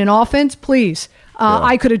orchestrating an offense, please.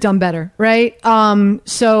 I could have done better, right?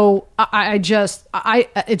 So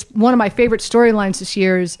it's one of my favorite storylines this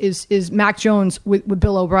year is Mac Jones with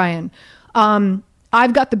Bill O'Brien.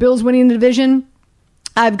 I've got the Bills winning the division.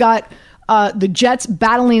 I've got the Jets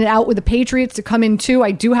battling it out with the Patriots to come in 2.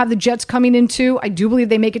 I do have the Jets coming in 2. I do believe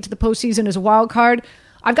they make it to the postseason as a wild card.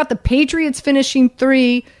 I've got the Patriots finishing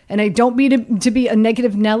 3, and I don't mean to be a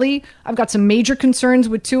negative Nelly. I've got some major concerns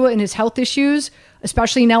with Tua and his health issues,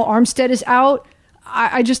 especially now Armstead is out.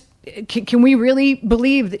 I just can we really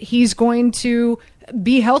believe that he's going to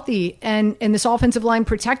be healthy and this offensive line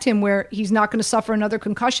protect him where he's not going to suffer another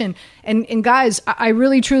concussion? And guys, I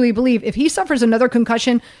really truly believe if he suffers another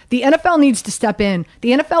concussion, the NFL needs to step in.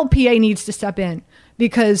 The NFLPA needs to step in,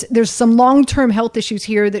 because there's some long-term health issues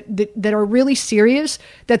here that are really serious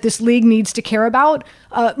that this league needs to care about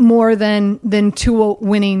more than Tua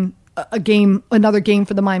winning another game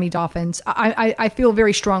for the Miami Dolphins. I feel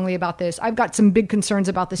very strongly about this. I've got some big concerns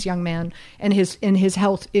about this young man and his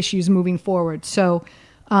health issues moving forward. So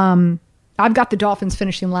I've got the Dolphins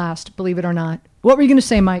finishing last, believe it or not. What were you going to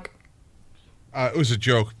say, Mike? It was a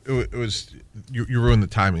joke. It was you ruined the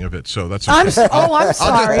timing of it, so that's. Okay. I'm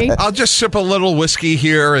sorry. I'll just sip a little whiskey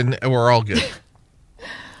here, and we're all good.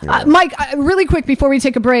 Mike, really quick before we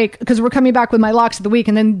take a break, because we're coming back with my locks of the week,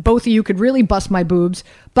 and then both of you could really bust my boobs.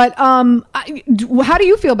 But how do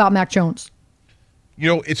you feel about Mac Jones?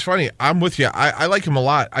 It's funny. I'm with you. I like him a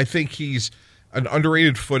lot. I think he's an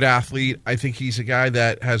underrated foot athlete. I think he's a guy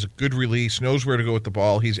that has a good release, knows where to go with the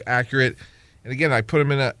ball. He's accurate. And again, I put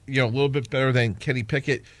him in a little bit better than Kenny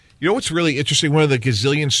Pickett. What's really interesting? One of the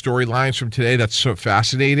gazillion storylines from today that's so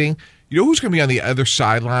fascinating. Who's going to be on the other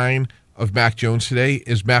sideline of Mac Jones today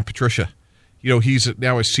is Matt Patricia. He's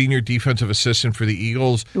now a senior defensive assistant for the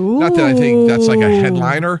Eagles. Ooh. Not that I think that's like a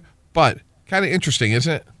headliner, but kind of interesting,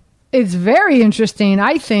 isn't it? It's very interesting,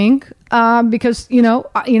 I think, because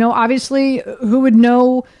obviously, who would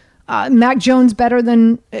know Mac Jones better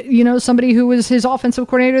than somebody who was his offensive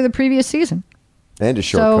coordinator the previous season and his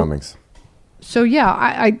shortcomings. So yeah,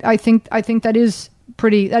 I think that is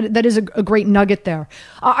pretty. That is a great nugget there.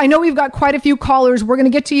 I know we've got quite a few callers. We're going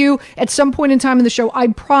to get to you at some point in time in the show. I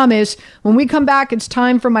promise. When we come back, it's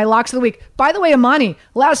time for my locks of the week. By the way, Amani,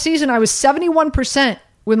 last season I was 71%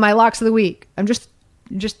 with my locks of the week. I'm just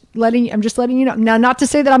letting you know. Now, not to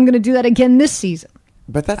say that I'm going to do that again this season.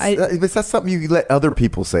 But that's something you let other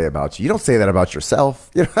people say about you. You don't say that about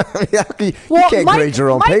yourself. You can't grade your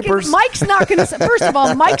own papers. Mike's not going to. First of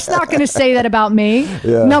all, Mike's not going to say that about me.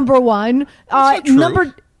 Yeah. Number one.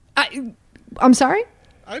 I'm sorry.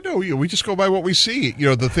 I know you. We just go by what we see.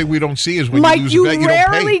 The thing we don't see is when Mike, you lose a bet, you don't pay.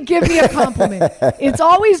 You rarely give me a compliment. It's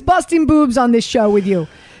always busting boobs on this show with you.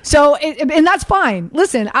 So, and that's fine.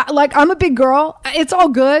 Listen, I'm a big girl. It's all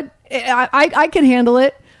good. I can handle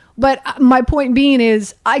it. But my point being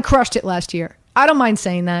is I crushed it last year. I don't mind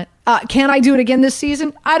saying that. Can I do it again this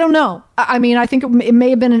season? I don't know. I mean, I think it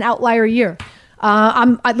may have been an outlier year.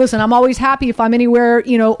 I'm always happy if I'm anywhere,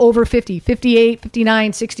 over 50, 58,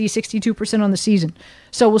 59, 60, 62% on the season.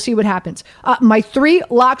 So we'll see what happens. My 3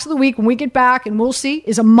 locks of the week when we get back, and we'll see,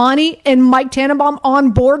 is Amani and Mike Tannenbaum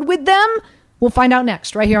on board with them? We'll find out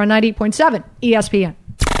next, right here on 98.7 ESPN.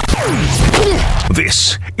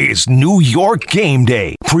 This is New York Game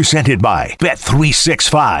Day, presented by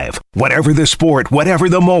Bet365. Whatever the sport, whatever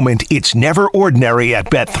the moment, it's never ordinary at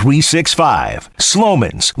Bet365.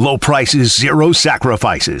 Sloman's, low prices, zero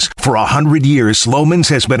sacrifices. For 100 years, Sloman's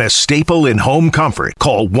has been a staple in home comfort.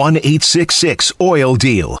 Call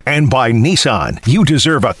 1-866-OIL-DEAL. And by Nissan, you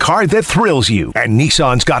deserve a car that thrills you. And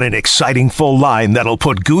Nissan's got an exciting full line that'll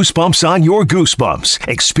put goosebumps on your goosebumps.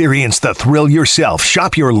 Experience the thrill yourself.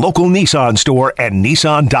 Shop your local Nissan store and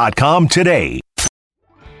Nissan.com today.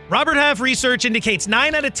 Robert Half research indicates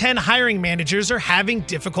 9 out of 10 hiring managers are having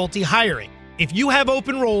difficulty hiring. If you have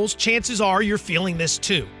open roles, chances are you're feeling this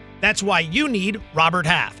too. That's why you need Robert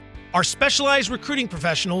Half. Our specialized recruiting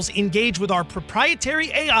professionals engage with our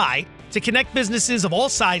proprietary AI to connect businesses of all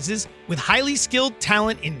sizes with highly skilled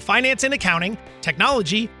talent in finance and accounting,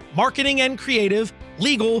 technology, marketing and creative,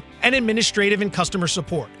 legal, and administrative and customer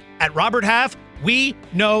support. At Robert Half, we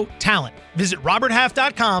know talent. Visit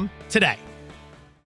roberthalf.com today.